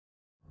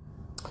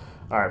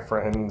All right,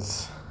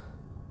 friends,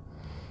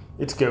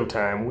 it's go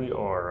time. We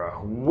are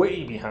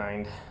way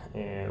behind,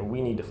 and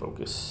we need to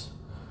focus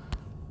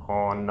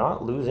on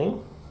not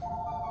losing.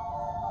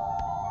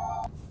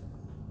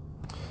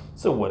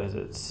 So what is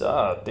it? It's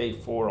day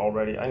 4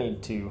 already. I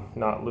need to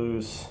not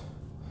lose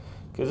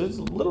because it's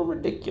a little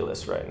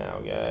ridiculous right now,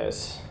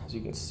 guys. As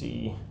you can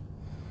see,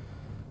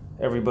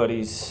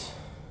 everybody's,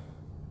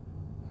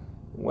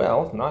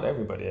 well, not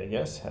everybody, I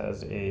guess,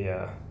 has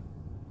a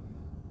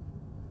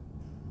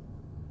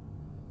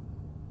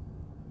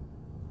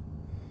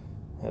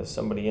has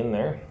somebody in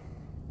there.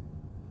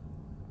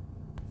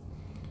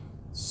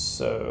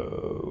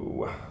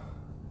 So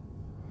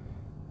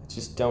I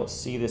just don't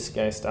see this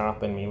guy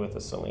stopping me with a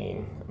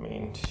Celine. I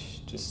mean,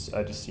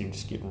 I just see him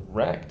just get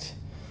wrecked.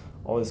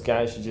 All these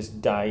guys should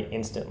just die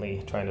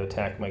instantly trying to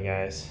attack my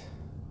guys.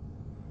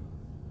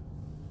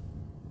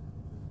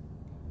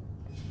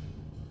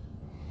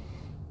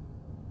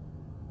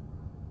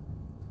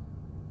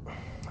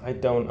 I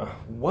don't know.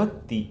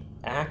 What the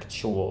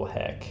actual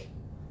heck?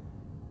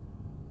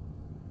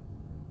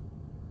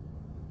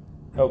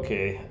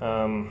 Okay,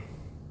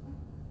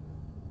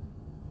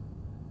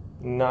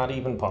 not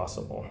even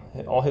possible.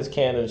 All his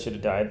cannons should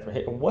have died for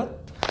hit.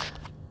 What?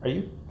 Are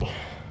you?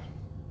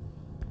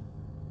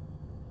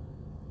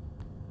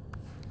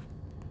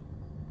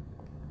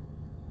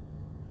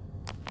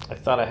 I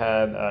thought I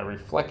had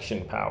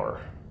reflection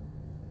power.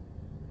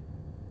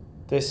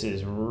 This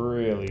is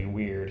really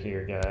weird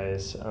here,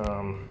 guys.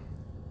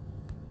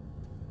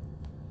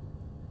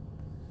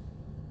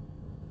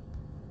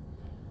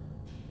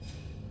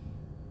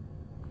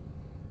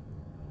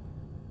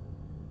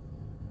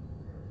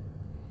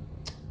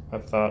 I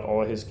thought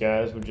all of his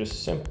guys would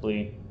just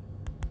simply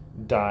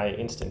die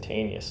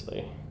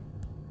instantaneously.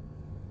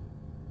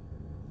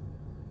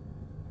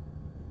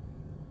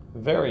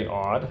 Very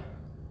odd.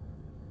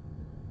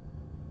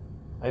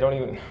 I don't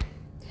even...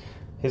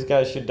 His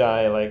guys should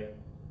die, like,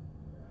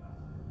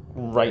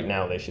 right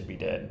now. They should be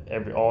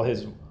dead. All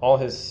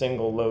his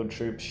single load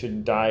troops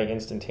should die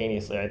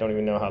instantaneously. I don't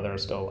even know how they're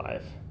still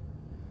alive.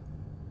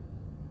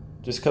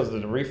 Just because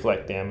of the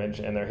reflect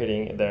damage, and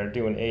they're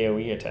doing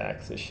AoE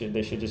attacks. They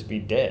should just be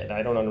dead.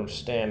 I don't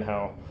understand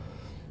how.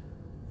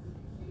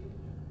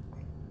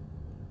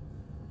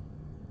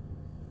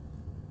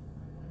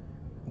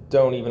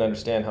 Don't even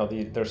understand how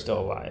they're still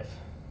alive.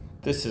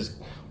 This is.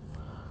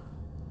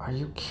 Are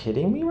you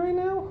kidding me right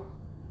now?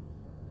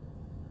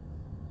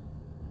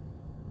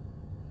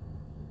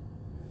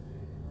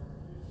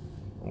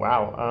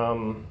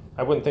 Wow.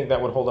 I wouldn't think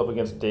that would hold up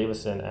against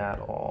Davison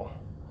at all.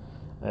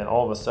 And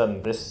all of a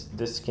sudden,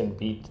 this can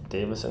beat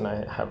Davison.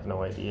 I have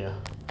no idea.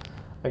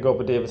 I go up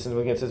with Davison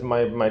against this.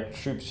 My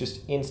troops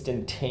just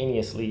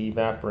instantaneously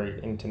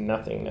evaporate into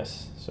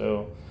nothingness.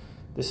 So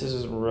this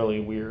is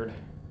really weird.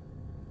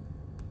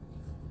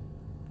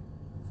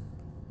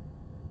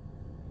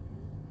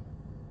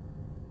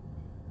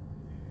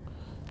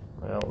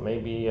 Well,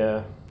 maybe.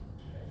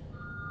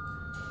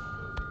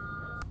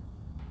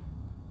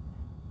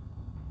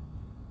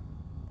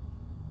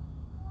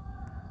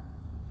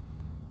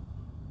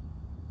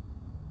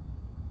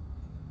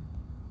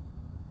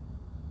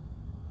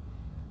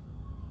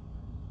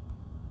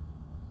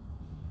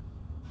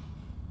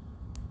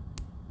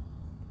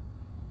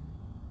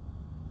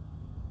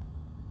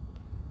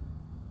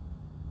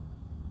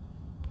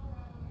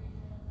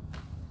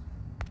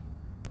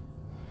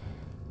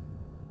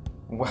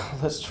 Well,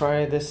 let's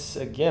try this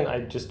again.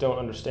 I just don't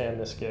understand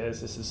this, guys.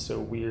 This is so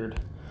weird.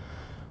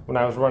 When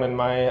I was running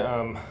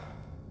my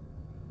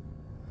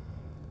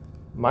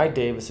my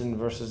Davison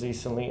versus the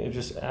Celine, it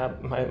just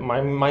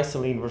my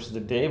Celine versus the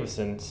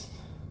Davisons.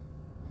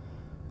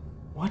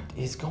 What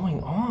is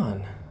going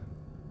on?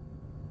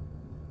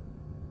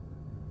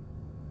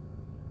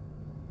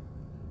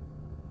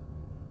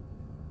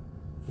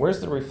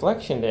 Where's the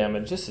reflection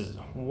damage? This is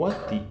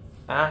what the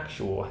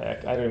actual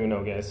heck? I don't even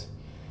know, guys.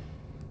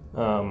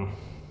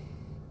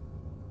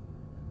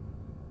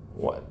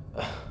 What?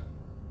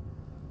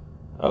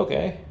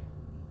 Okay.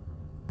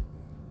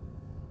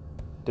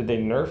 Did they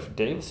nerf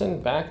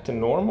Davison back to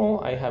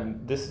normal?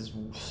 This is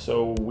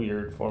so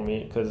weird for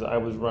me because I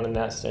was running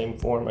that same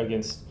form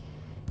against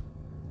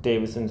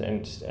Davison's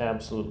and just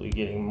absolutely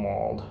getting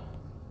mauled.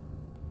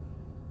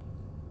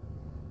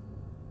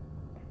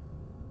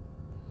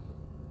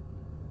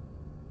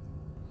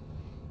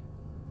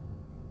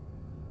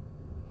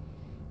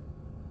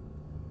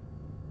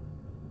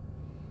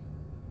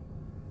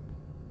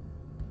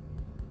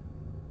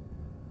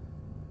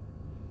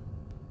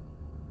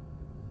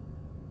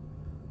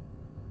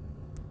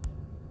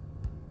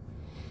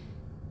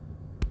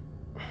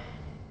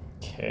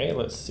 Okay,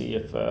 let's see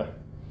if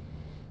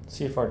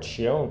our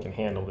Chion can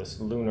handle this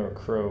Lunar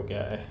Crow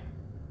guy.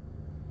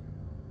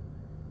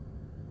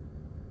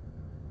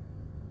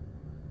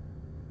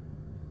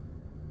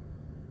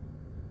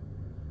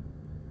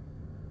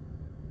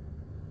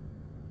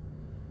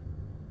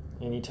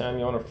 Anytime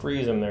you want to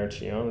freeze him there,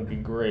 Chion, would be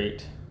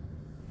great.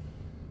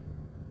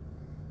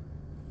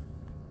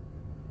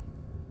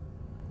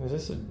 Is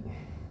this a...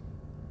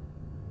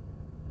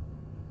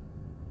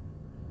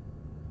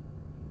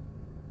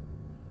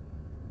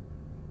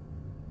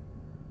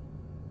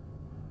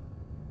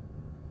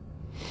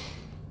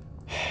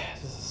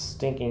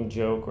 stinking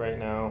joke right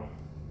now.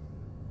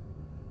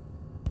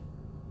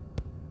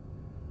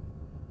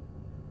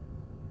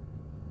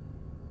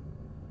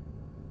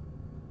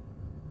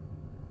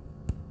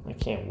 I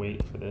can't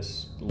wait for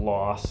this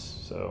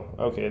loss. So,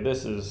 okay,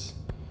 this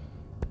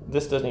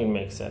doesn't even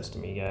make sense to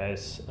me,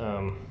 guys.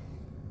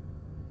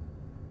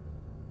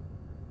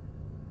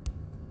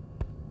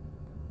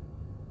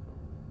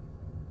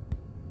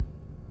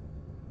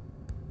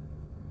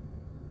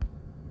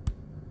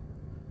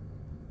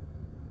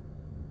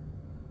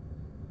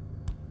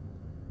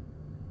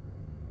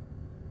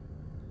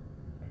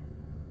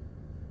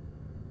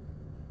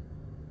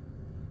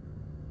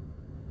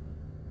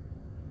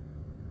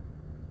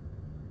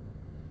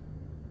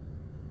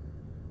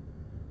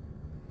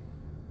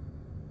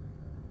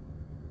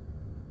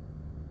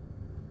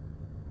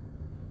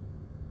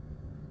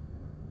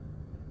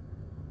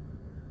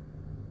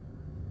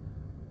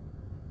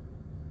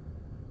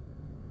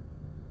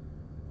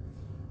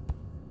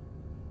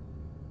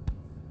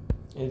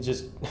 It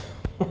just,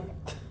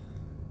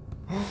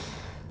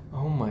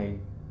 oh my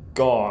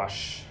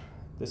gosh,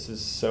 this is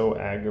so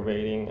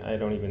aggravating. I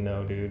don't even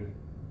know, dude.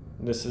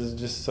 This is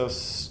just so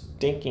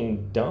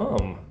stinking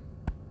dumb.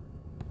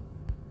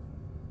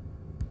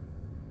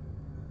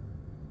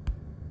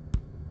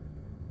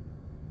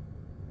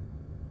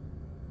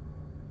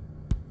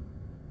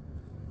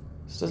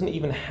 This doesn't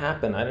even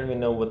happen. I don't even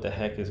know what the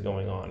heck is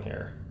going on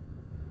here.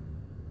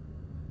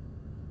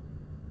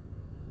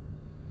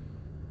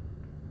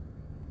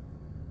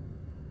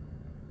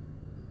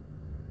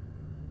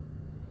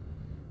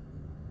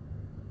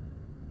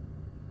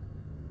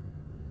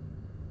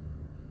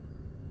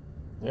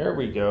 There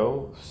we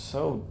go.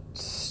 So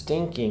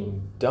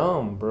stinking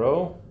dumb,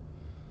 bro.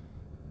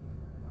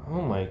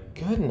 Oh my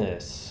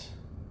goodness.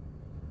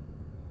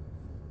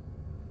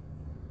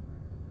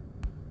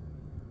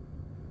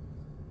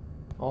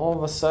 All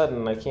of a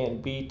sudden, I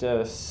can't beat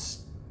a...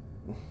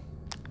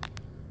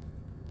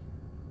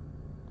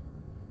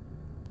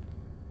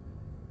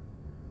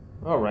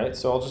 Alright,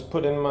 so I'll just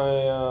put in my...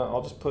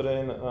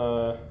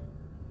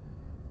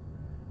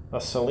 a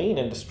Celine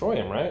and destroy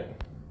him, right?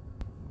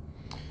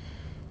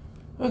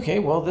 Okay,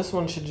 well, this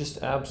one should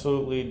just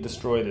absolutely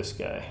destroy this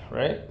guy,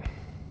 right?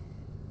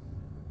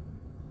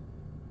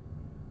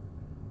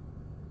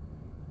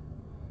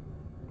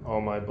 All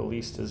my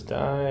ballistas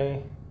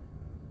die.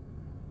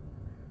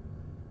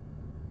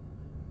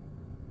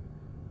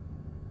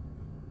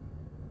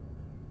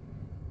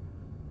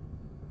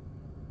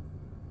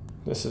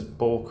 This is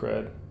bull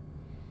crud.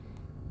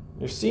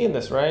 You're seeing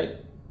this, right?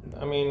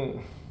 I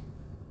mean...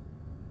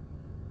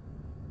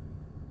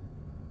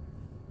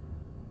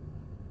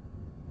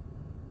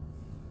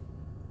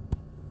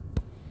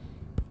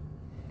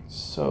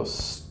 So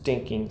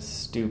stinking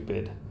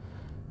stupid.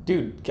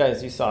 Dude,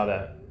 guys, you saw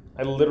that.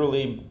 I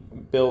literally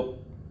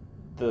built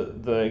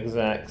the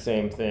exact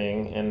same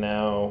thing, and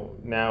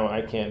now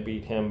I can't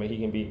beat him, but he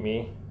can beat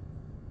me.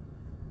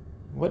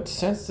 What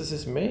sense does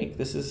this make?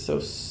 This is so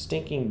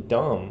stinking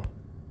dumb.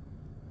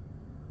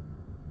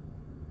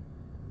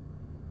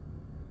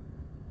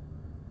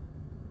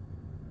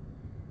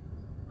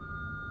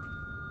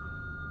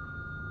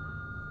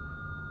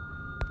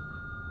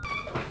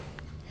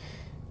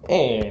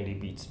 And he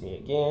beats me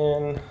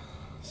again.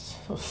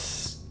 So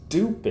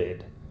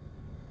stupid.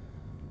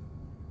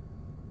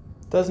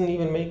 Doesn't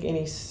even make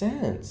any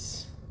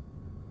sense.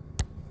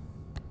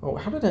 Oh,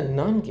 how did a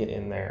nun get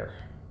in there?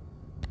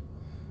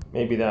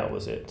 Maybe that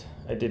was it.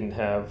 I didn't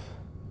have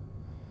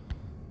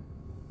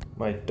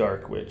my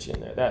dark witch in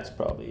there. That's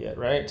probably it,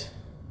 right?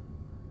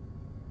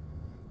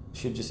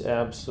 Should just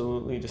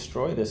absolutely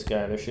destroy this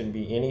guy. There shouldn't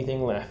be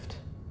anything left.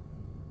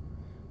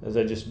 As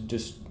I just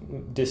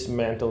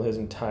dismantle his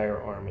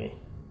entire army.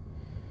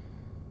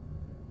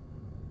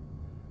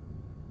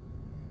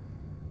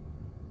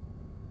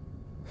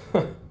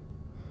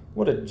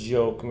 What a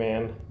joke,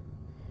 man.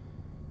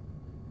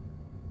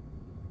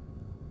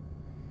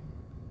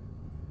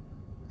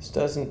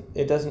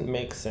 It doesn't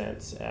make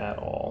sense at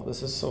all.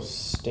 This is so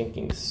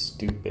stinking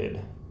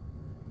stupid.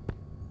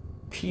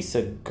 Piece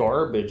of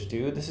garbage,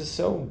 dude. This is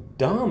so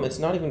dumb. It's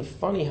not even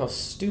funny how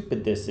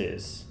stupid this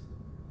is.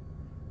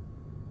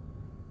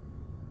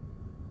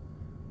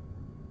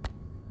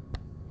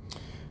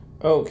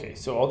 Okay,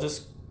 so I'll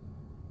just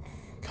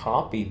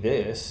copy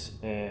this,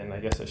 and I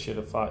guess I should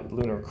have fought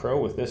Lunar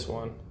Crow with this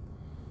one.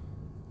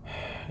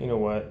 You know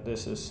what?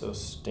 This is so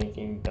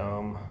stinking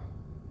dumb.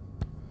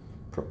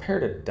 Prepare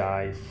to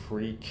die,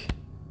 freak.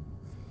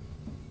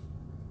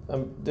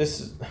 This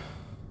is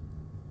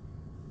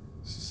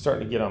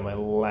starting to get on my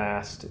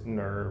last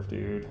nerve,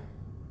 dude.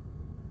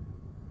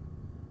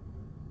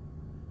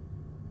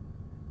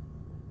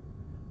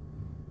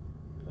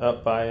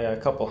 Up by a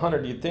couple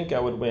hundred, you'd think I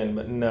would win,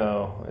 but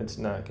no, it's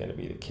not going to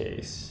be the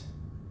case.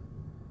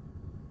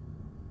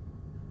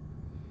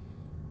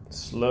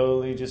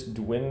 Slowly just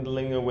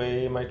dwindling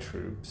away my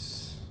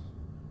troops.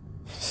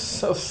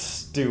 So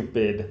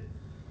stupid.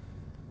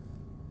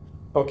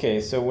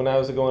 Okay, so when I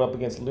was going up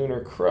against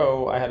Lunar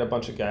Crow, I had a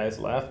bunch of guys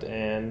left,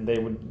 and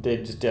they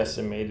just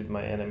decimated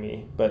my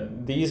enemy.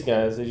 But these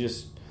guys, they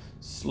just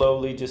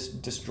slowly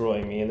just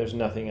destroy me, and there's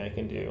nothing I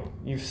can do.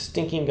 You've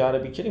stinking gotta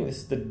be kidding. This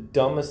is the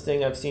dumbest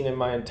thing I've seen in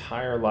my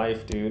entire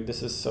life, dude.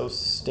 This is so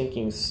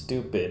stinking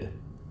stupid.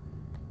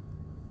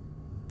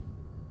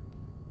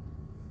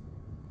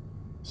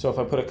 So if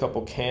I put a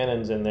couple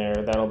cannons in there,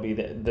 that'll be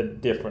the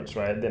difference,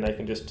 right? Then I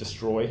can just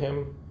destroy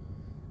him.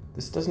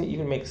 This doesn't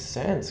even make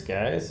sense,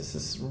 guys. This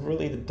is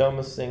really the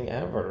dumbest thing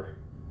ever.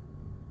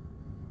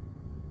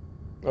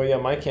 Oh yeah,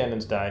 my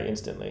cannons die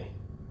instantly.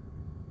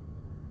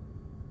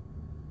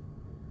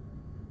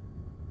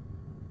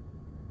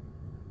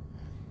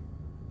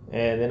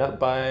 And then up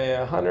by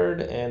 100,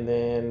 and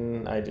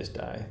then I just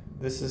die.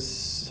 This is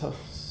so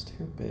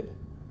stupid.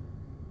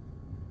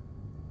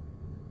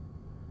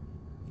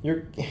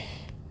 You're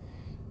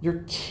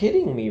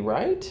kidding me,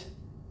 right?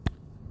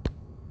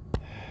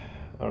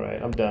 All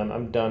right, I'm done.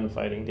 I'm done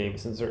fighting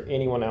Davison. Is there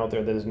anyone out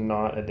there that is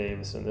not a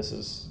Davison? This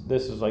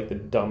is like the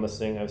dumbest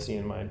thing I've seen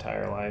in my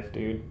entire life,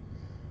 dude.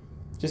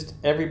 Just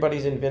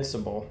everybody's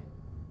invincible.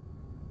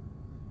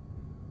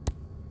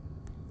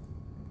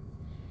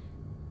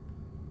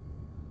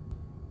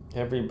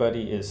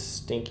 Everybody is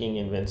stinking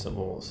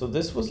invincible. So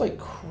this was like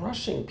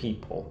crushing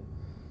people.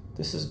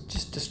 This is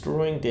just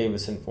destroying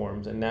Davison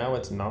forms, and now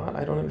it's not?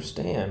 I don't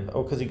understand.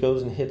 Oh, because he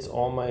goes and hits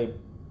all my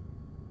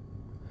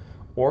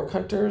orc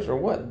hunters, or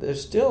what?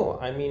 There's still,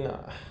 I mean,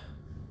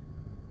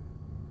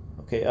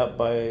 okay, up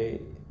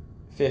by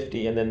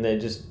 50, and then they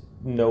just,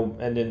 no,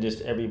 and then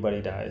just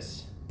everybody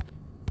dies.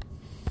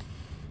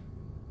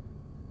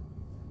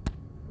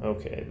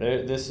 Okay,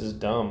 this is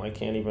dumb. I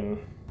can't even,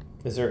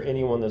 is there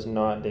anyone that's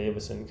not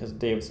Davison? Because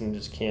Davison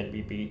just can't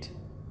be beat.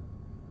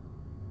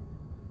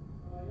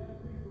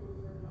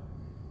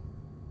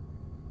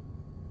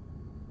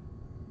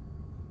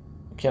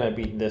 Can I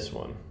beat this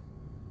one?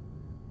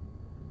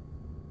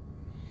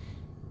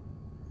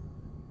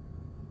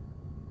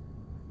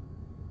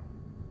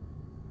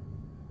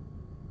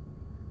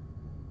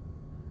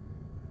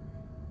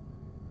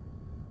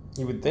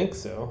 You would think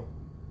so.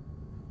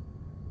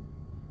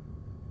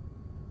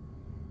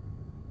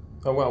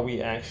 Oh wow,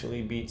 we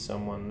actually beat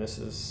someone. This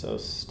is so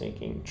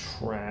stinking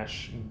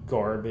trash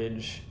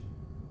garbage.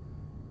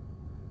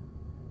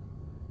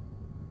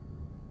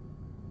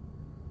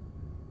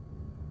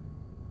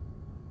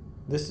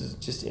 This is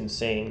just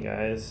insane,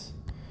 guys.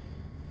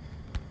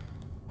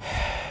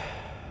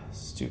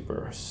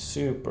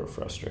 Super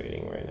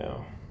frustrating right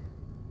now.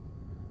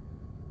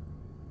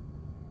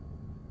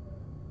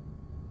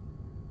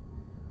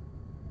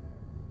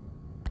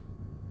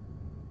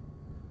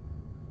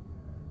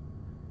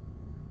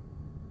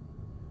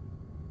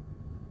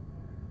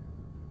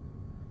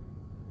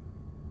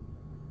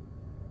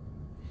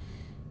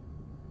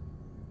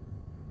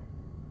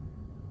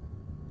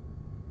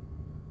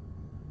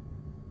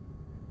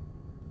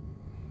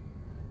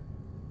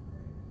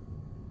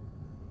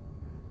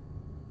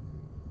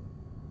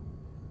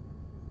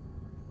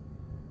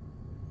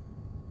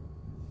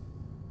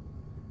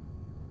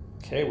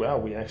 Okay, wow,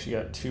 we actually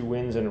got 2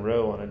 wins in a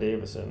row on a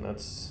Davison.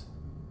 That's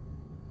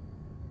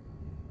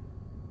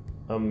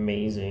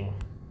amazing.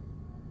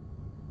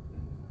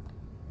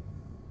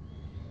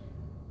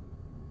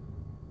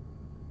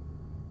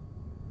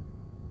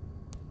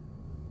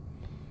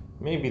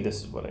 Maybe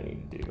this is what I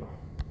need to do.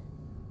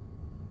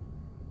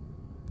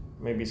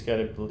 Maybe it's got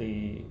to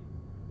be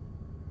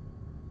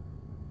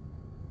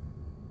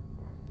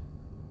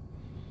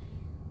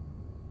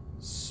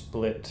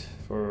split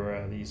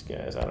for these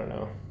guys. I don't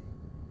know.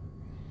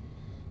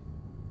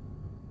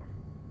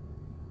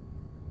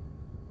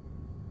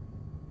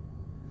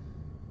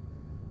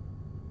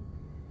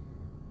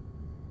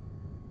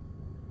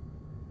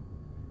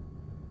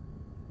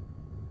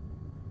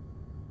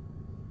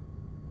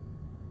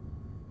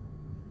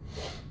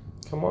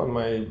 Come on,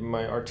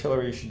 my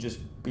artillery should just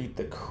beat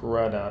the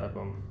crud out of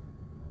them.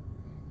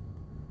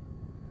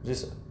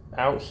 Just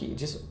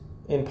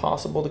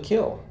impossible to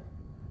kill.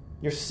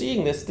 You're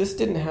seeing this. This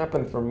didn't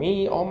happen for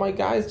me. All my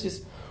guys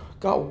just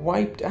got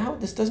wiped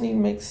out. This doesn't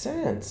even make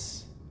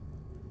sense.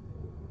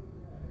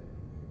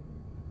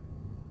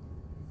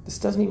 This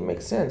doesn't even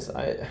make sense.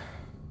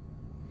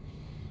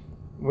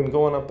 When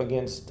going up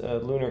against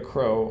Lunar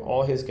Crow,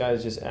 all his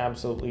guys just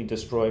absolutely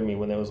destroyed me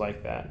when it was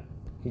like that.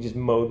 He just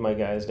mowed my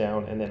guys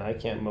down, and then I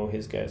can't mow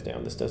his guys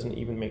down. This doesn't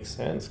even make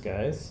sense,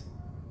 guys.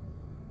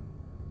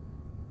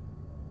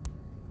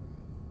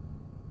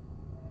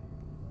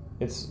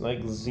 It's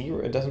like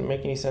zero. It doesn't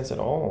make any sense at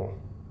all.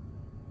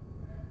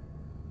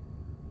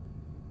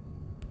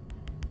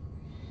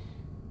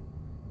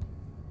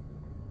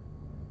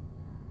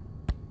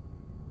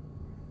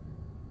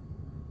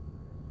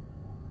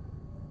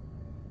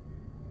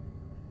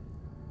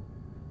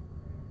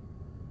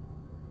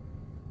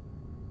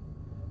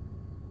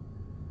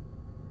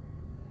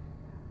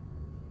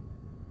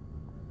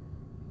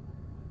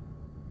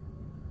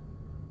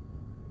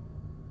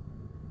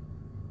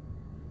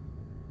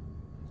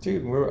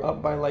 Dude, we're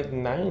up by like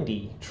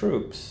 90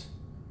 troops.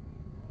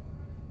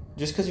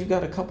 Just because you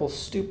got a couple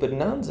stupid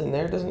nuns in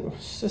there doesn't...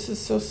 This is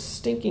so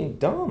stinking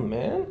dumb,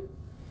 man.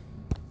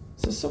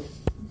 This is so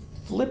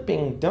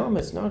flipping dumb,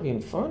 it's not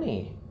even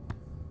funny.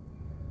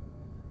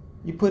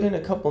 You put in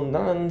a couple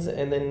nuns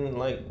and then,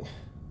 like...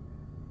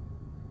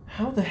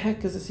 How the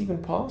heck is this even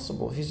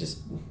possible? He's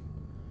just...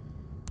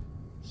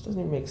 This doesn't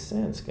even make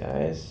sense,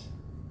 guys.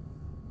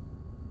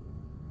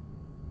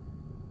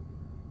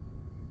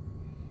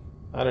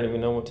 I don't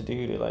even know what to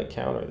do to, like,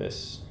 counter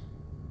this.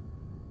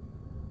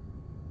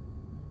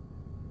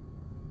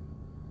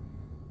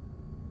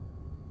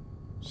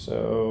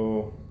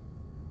 So...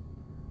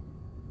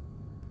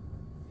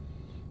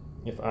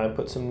 If I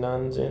put some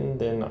nuns in,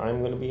 then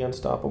I'm going to be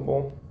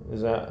unstoppable.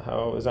 Is that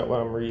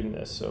what I'm reading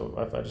this? So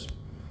if I just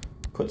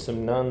put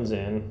some nuns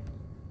in,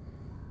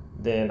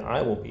 then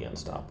I will be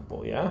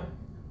unstoppable, yeah?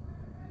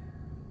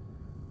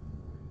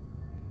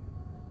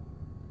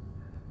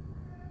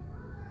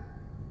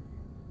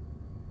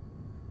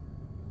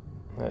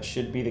 That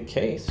should be the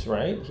case,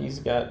 right?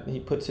 He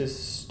puts his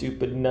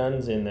stupid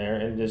nuns in there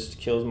and just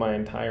kills my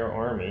entire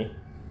army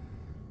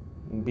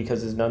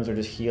because his nuns are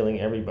just healing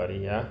everybody,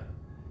 yeah?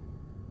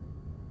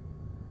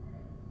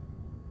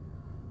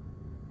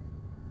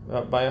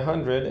 Up by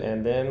 100,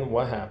 and then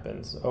what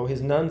happens? Oh, his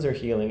nuns are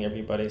healing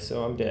everybody,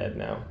 so I'm dead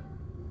now.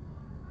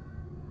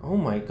 Oh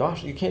my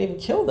gosh, you can't even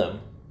kill them.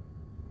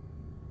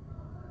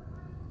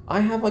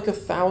 I have like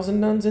 1,000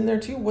 nuns in there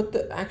too. What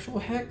the actual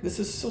heck? This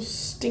is so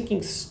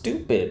stinking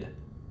stupid.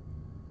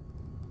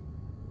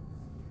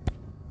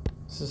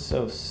 This is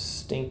so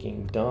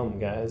stinking dumb,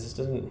 guys. This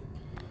doesn't...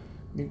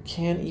 You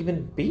can't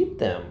even beat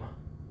them.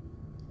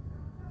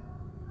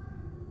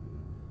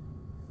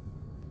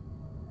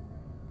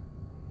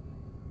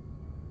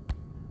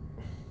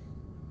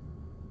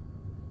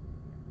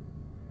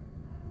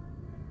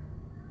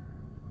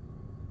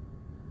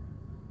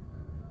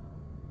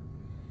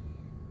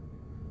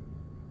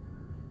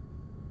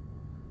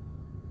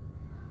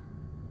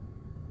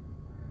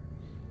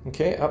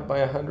 Okay, up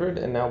by 100,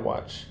 and now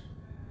watch.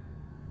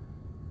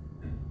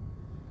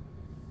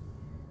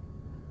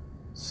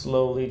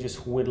 Slowly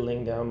just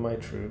whittling down my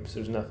troops.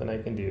 There's nothing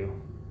I can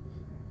do.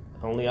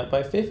 Only up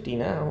by 50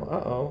 now.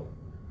 Uh-oh.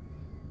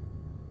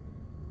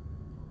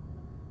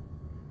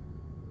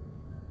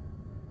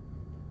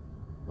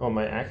 Oh, am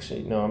I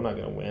actually... No, I'm not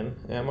going to win.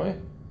 Am I?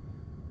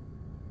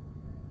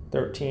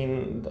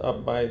 13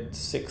 up by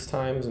 6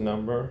 times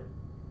number.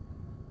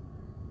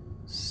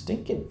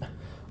 Stinking...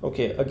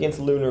 Okay, against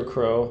Lunar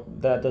Crow,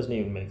 that doesn't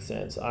even make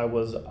sense. I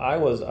was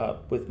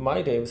up with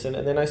my Davison,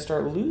 and then I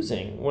start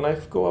losing. When I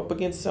go up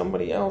against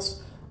somebody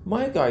else,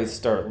 my guys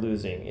start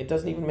losing. It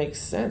doesn't even make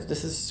sense.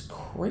 This is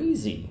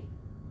crazy.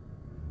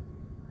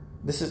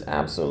 This is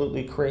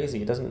absolutely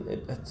crazy.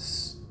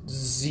 It's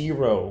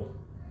zero.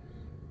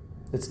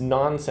 It's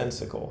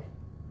nonsensical.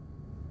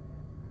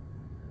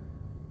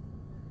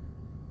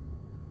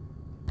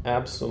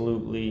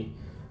 Absolutely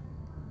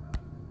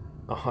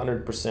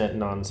 100%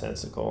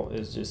 nonsensical.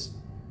 Is just...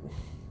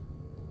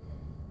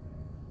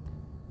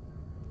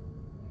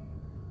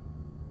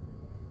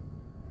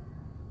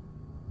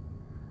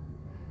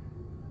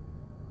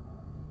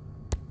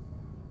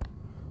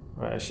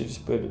 Alright, I should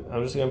just put...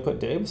 I'm just gonna put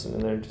Davison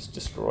in there and just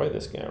destroy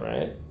this guy,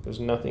 right? There's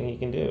nothing he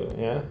can do,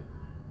 yeah?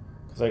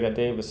 Because I got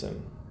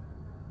Davison.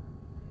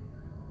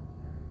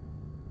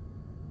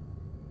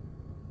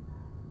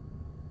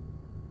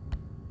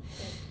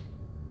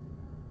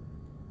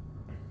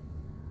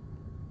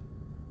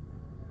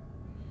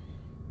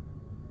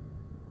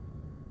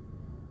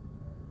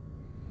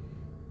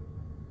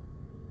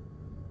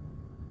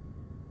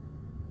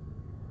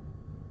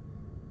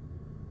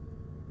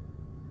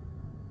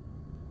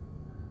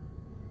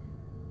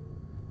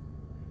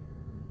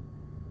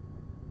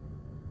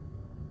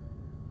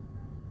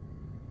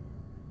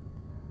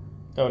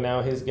 Oh,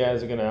 now his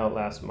guys are gonna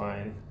outlast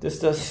mine.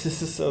 This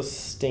is so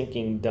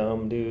stinking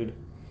dumb, dude.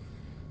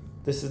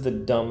 This is the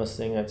dumbest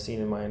thing I've seen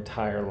in my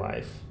entire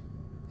life.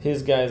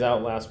 His guys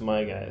outlast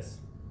my guys.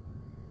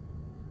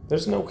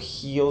 There's no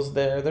heals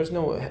there. There's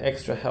no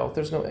extra health.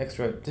 There's no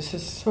extra... This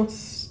is so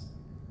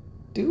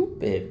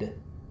stupid.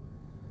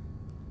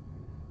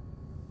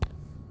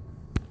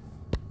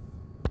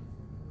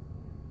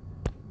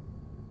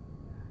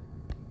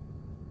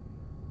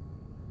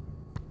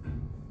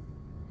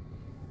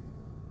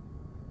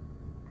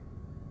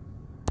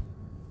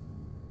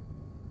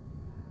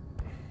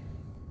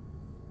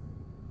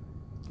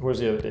 Where's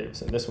the other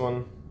Davison? This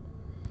one?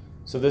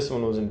 So this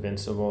one was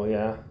invincible,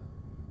 yeah.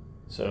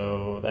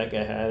 So that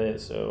guy had it,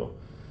 so...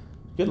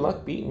 Good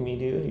luck beating me,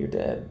 dude. You're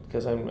dead.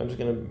 Because I'm just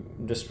going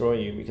to destroy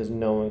you because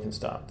no one can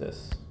stop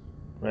this.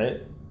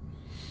 Right?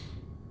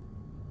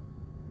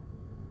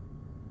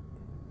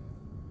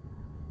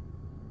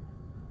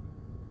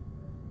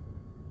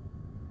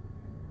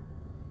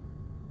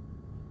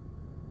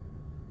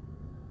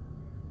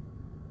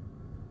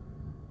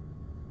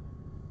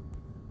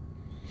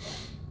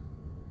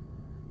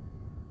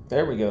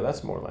 There we go.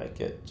 That's more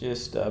like it.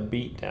 Just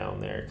beat down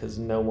there because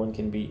no one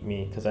can beat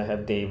me because I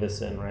have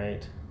Davison,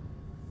 right?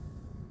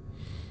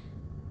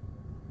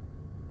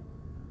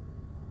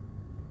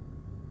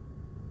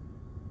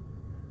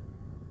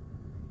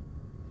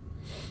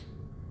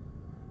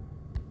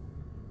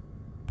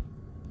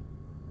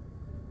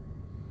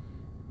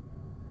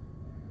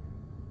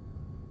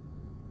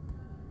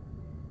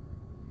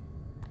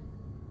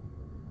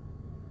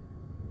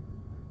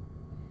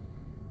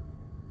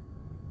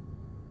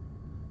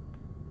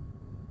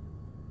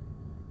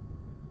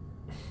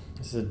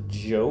 This is a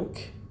joke.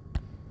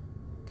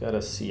 Got a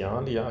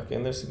Siandiak,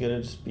 and there's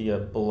gonna just be a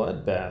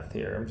bloodbath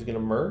here. I'm just gonna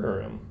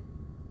murder him.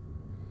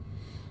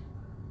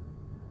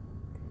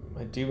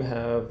 I do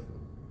have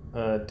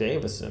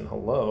Davison,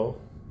 hello.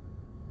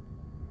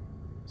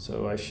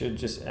 So I should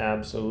just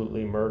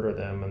absolutely murder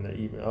them, and they're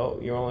even. Oh,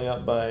 you're only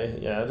up by,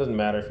 yeah, it doesn't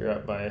matter if you're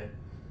up by a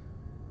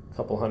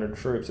couple hundred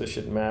troops. It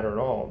shouldn't matter at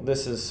all.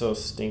 This is so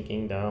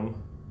stinking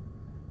dumb.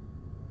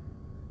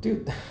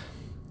 Dude.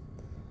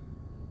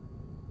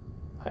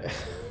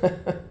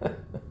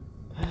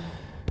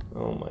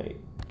 Oh my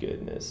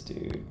goodness,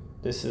 dude.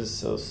 This is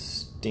so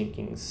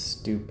stinking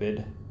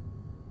stupid.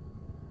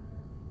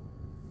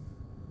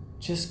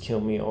 Just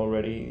kill me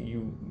already,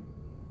 you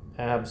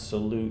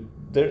absolute.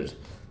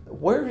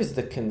 Where is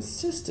the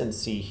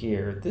consistency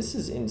here? This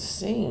is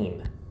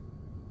insane.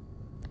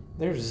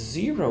 There's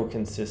zero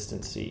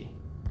consistency.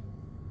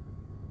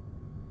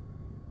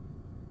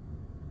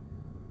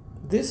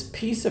 This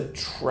piece of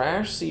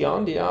trash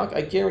Siandiak,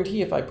 I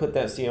guarantee if I put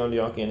that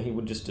Siandiak in, he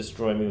would just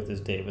destroy me with his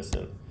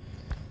Davison.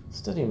 This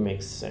doesn't even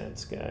make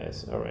sense,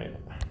 guys. All right.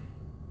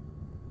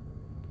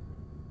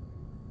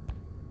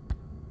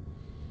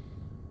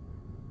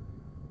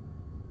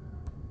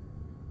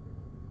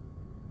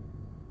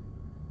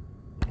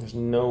 There's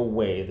no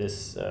way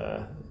this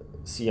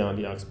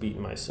Siandiak's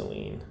beating my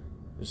Celine.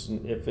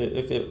 If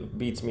it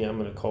beats me, I'm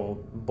gonna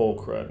call bull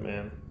crud,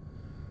 man.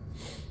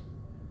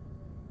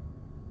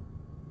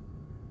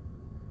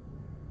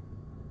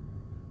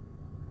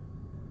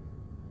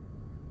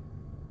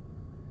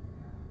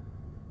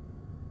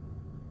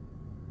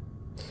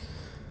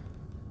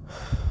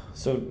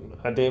 So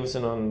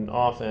Davison on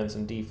offense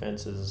and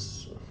defense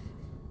is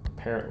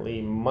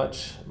apparently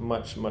much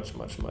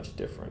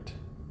different.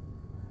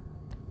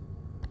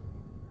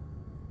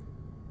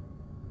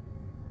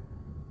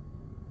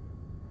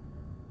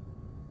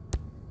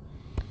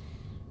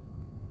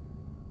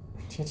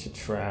 Get your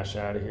trash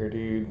out of here,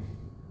 dude.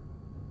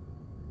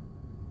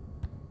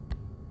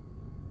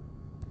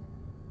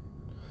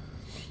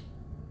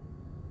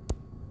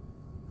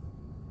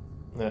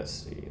 Let's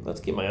see.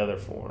 Let's get my other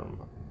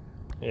form.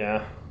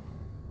 Yeah.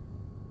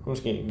 I'm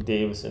just getting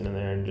Davison in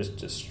there and just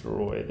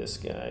destroy this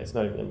guy. It's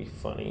not even gonna be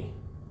funny.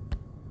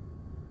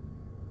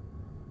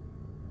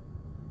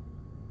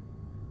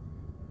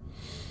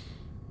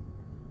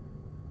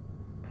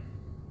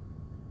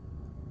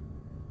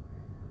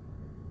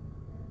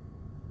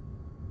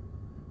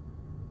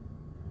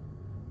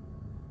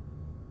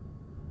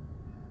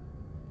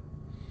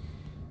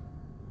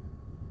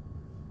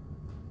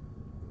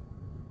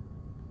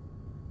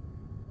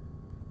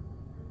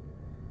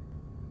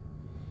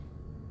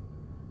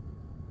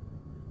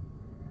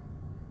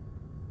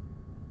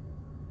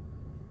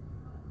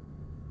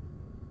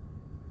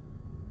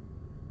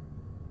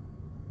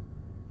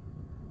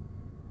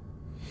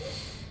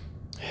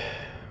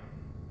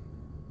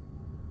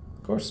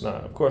 Of course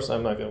not. Of course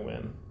I'm not going to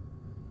win.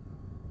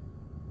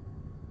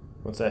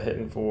 What's that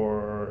hitting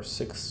for?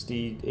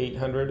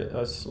 6,800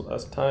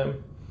 us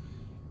time?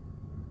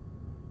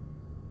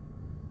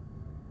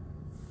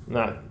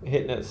 Not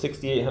hitting at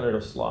 6,800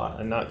 a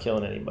slot and not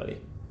killing anybody.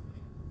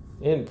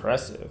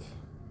 Impressive.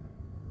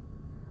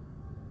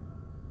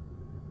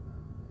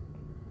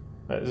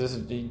 This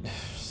is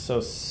so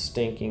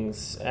stinking,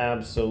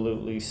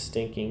 absolutely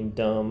stinking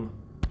dumb.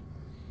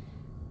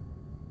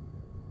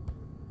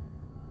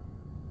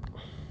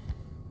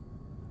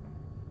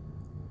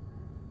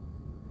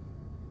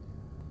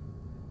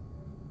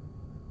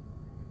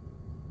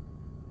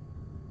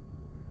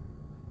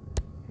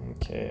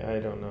 Okay, I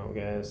don't know,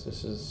 guys.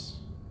 This is...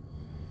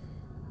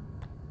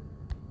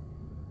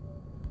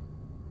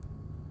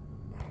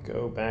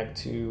 Go back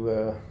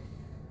to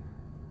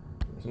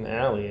there's an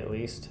alley at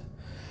least.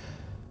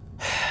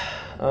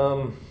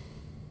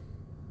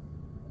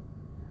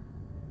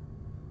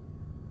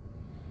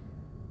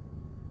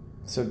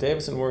 So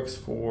Davison works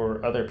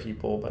for other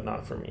people, but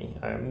not for me.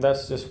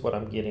 That's just what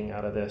I'm getting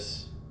out of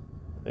this.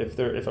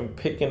 If I'm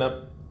picking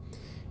up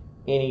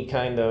any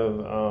kind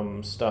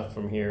of stuff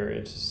from here,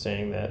 it's just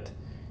saying that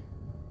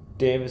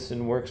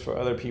Davison works for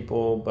other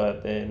people,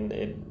 but then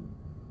it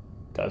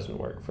doesn't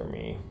work for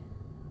me.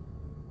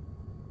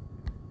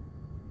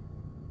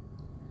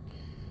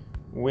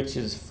 Which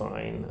is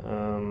fine.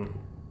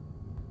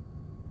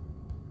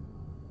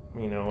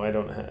 You know, I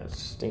don't have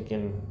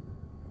stinking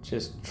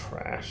just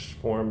trash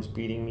forms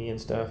beating me and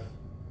stuff.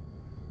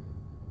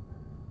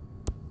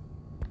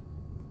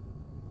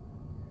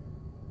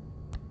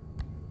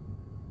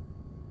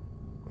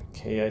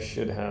 Okay, I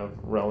should have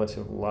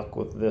relative luck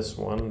with this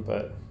one,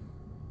 but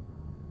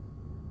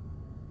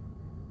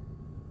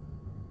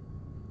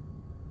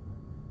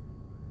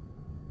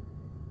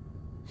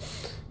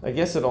I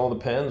guess it all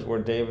depends where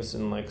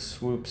Davison like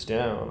swoops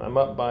down. I'm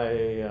up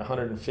by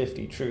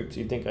 150 troops.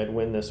 You'd think I'd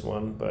win this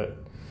one, but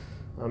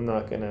I'm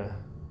not gonna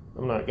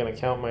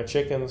count my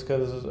chickens,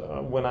 because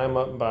when I'm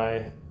up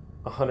by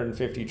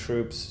 150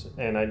 troops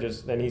and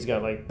then he's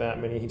got like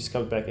that many, he just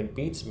comes back and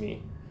beats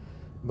me.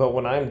 But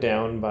when I'm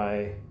down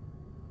by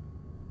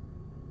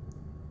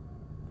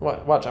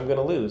Watch, I'm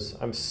gonna lose.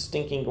 I'm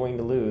stinking going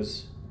to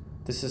lose.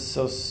 This is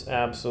so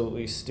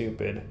absolutely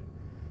stupid.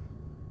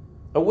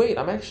 Oh wait,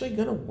 I'm actually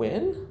gonna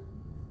win?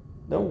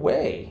 No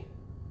way.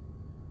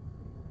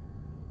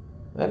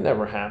 That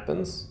never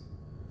happens.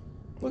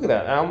 Look at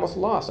that, I almost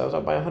lost. I was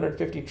up by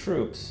 150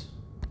 troops.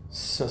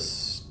 So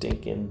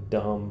stinking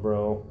dumb,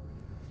 bro.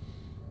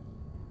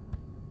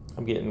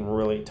 I'm getting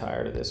really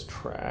tired of this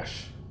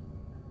trash.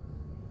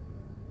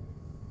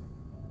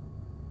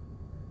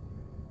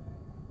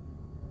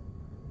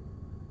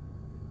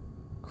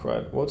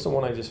 Crud. What's the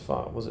one I just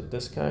fought? Was it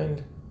this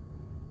kind?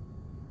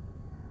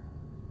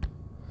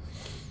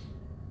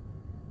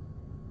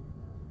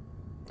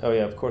 Oh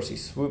yeah, of course he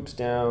swoops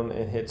down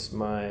and hits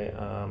my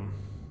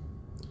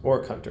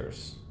orc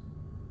hunters.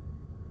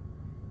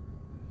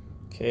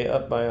 Okay,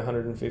 up by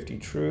 150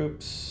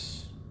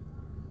 troops.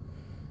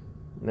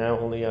 Now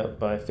only up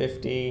by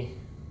 50.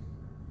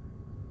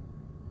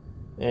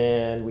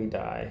 And we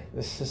die.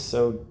 This is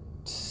so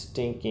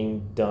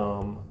stinking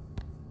dumb.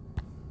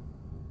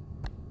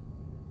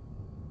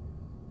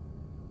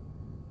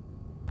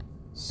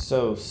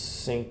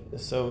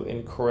 So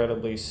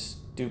incredibly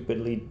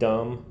stupidly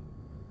dumb.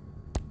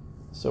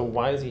 So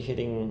why is he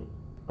hitting?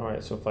 All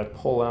right, so if I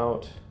pull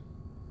out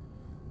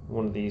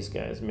one of these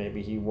guys,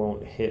 maybe he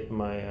won't hit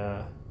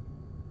my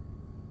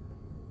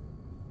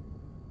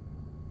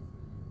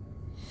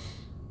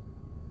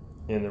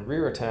and the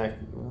rear attack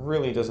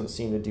really doesn't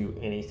seem to do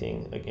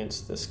anything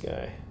against this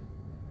guy.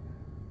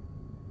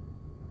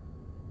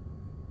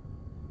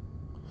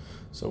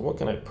 So what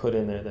can I put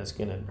in there that's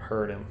gonna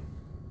hurt him?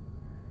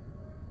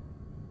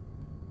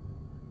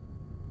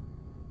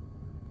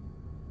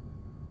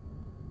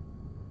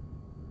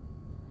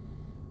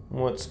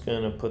 What's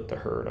gonna put the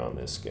hurt on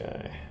this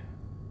guy?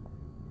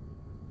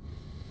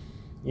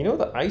 You know,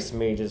 the ice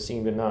mages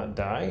seem to not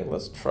die.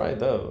 Let's try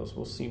those.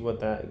 We'll see what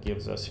that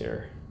gives us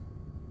here.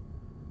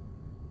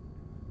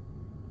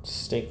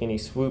 Stinking, he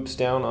swoops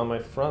down on my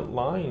front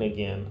line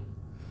again.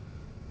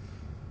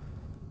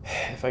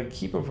 If I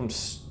keep him from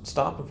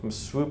stop him from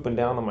swooping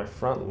down on my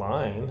front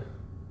line.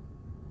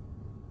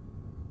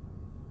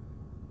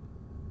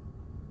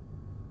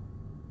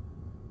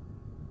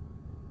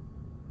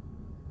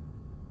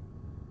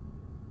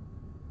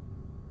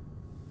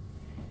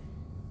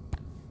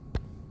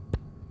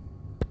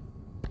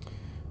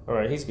 All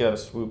right, he's got to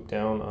swoop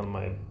down on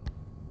my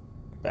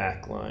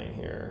back line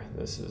here.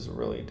 This is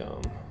really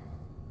dumb.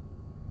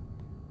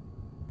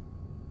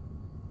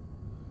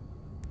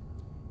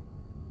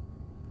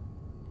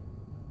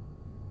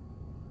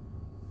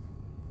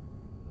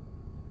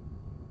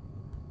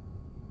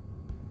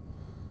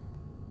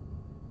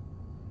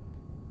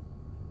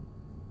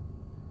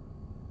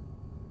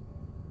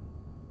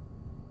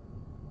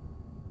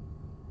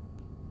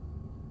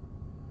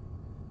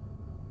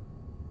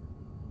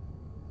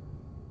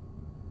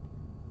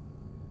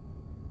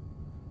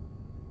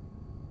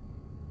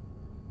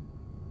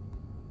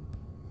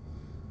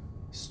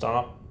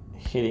 Stop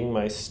hitting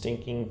my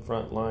stinking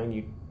front line,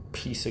 you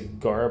piece of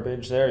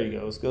garbage. There he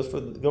goes. Go for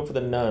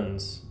the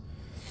nuns.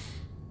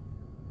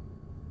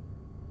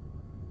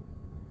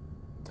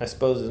 I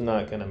suppose it's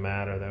not gonna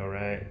matter though,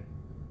 right?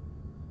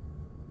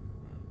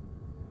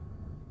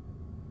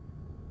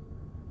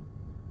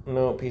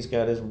 Nope, he's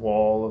got his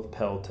wall of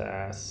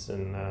peltasts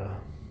and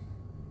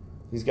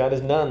he's got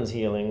his nuns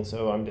healing,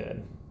 so I'm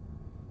dead.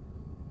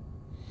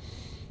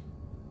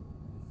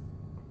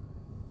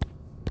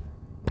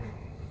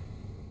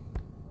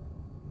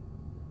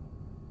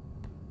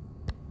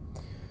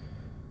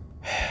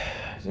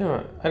 You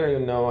know, I don't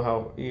even know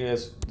how you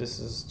guys, this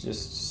is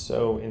just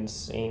so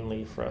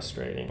insanely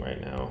frustrating right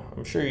now.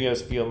 I'm sure you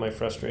guys feel my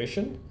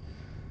frustration.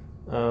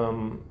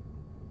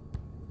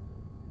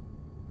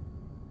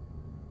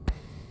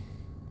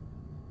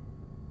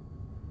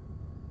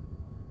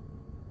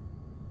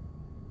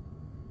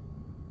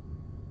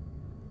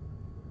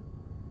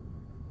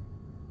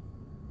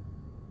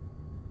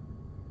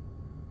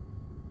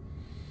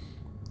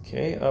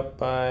 Okay, up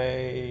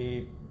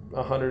by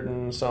 100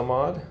 and some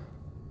odd.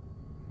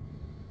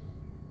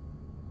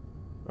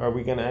 Are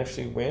we gonna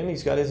actually win?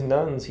 He's got his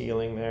nuns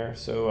healing there,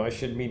 so I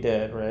should be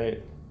dead,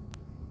 right?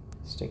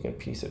 Stinking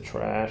piece of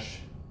trash.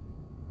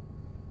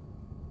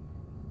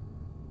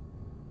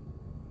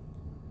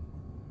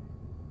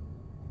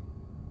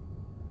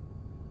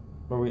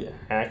 Are we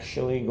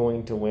actually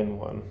going to win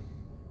one?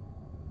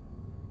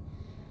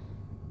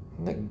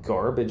 Get that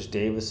garbage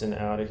Davison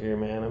out of here,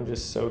 man. I'm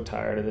just so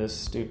tired of this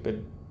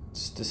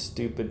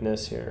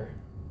stupidness here.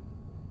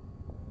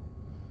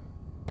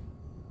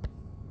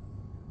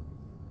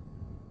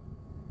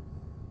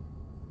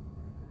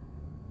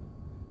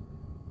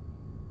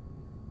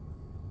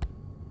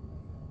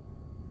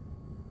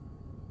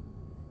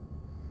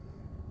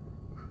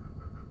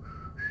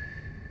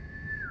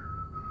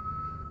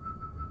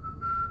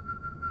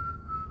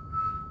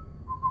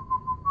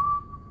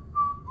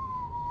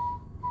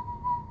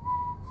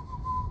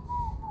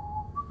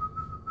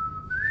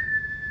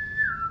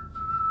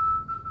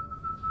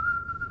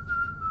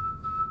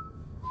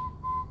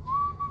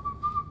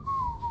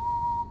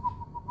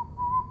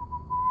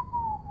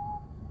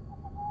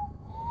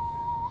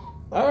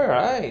 All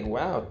right,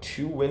 wow,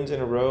 2 wins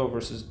in a row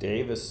versus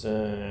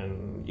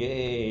Davison.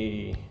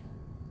 Yay.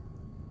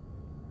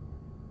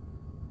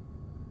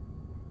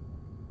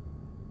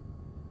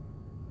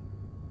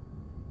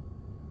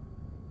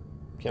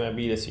 Can I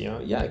beat a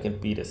Sion? Yeah, I can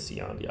beat a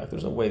Siondiak.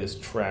 There's no way this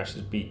trash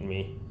is beating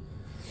me.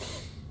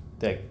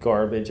 That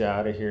garbage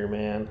out of here,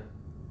 man.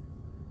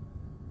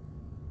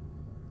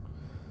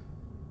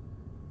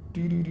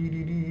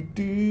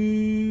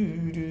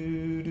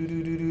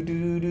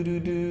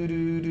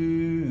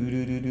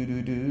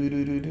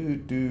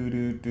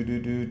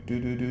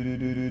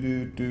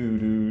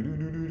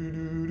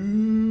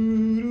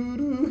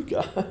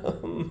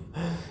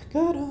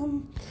 Got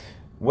him.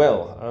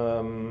 Well,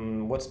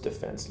 what's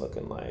defense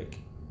looking like?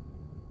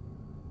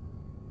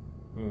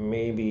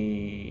 Maybe,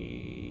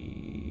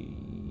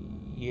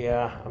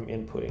 yeah, I'm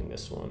inputting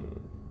this one.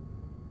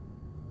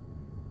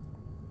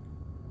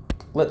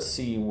 Let's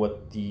see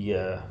what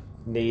the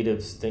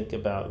natives think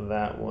about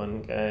that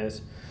one,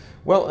 guys.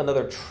 Well,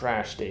 another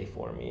trash day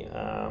for me.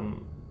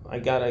 I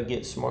gotta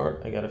get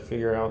smart. I gotta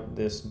figure out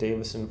this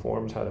Davison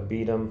forms, how to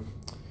beat them.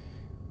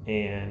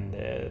 And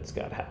it's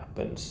got to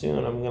happen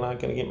soon. I'm not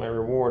going to get my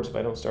rewards if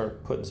I don't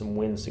start putting some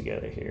wins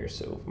together here.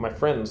 So, my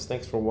friends,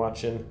 thanks for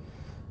watching.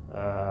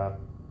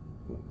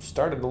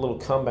 Started a little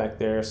comeback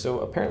there. So,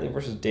 apparently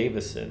versus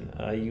Davison,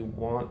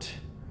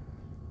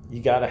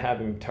 you got to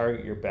have him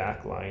target your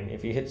back line.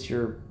 If he hits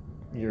your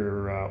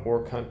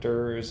Orc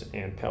Hunters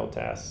and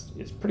Peltas,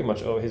 it's pretty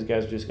much, his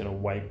guys are just going to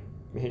wipe.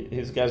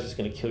 His guys are just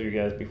going to kill your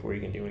guys before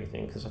you can do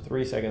anything. Because a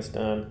 3-second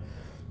stun,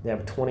 they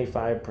have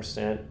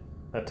 25%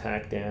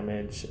 attack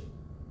damage,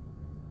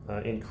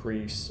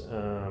 increase,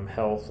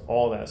 health,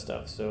 all that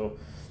stuff. So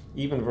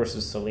even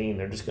versus Celine,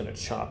 they're just going to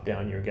chop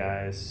down your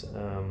guys.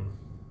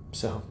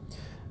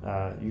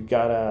 You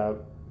got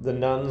the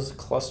nuns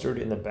clustered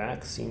in the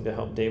back seem to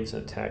help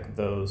Davison attack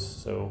those.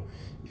 So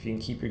if you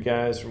can keep your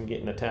guys from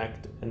getting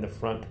attacked in the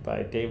front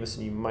by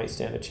Davison, you might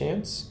stand a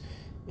chance.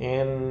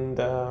 And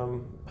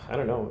I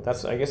don't know.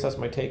 I guess that's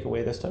my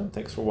takeaway this time.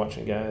 Thanks for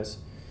watching, guys.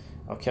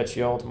 I'll catch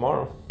you all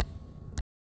tomorrow.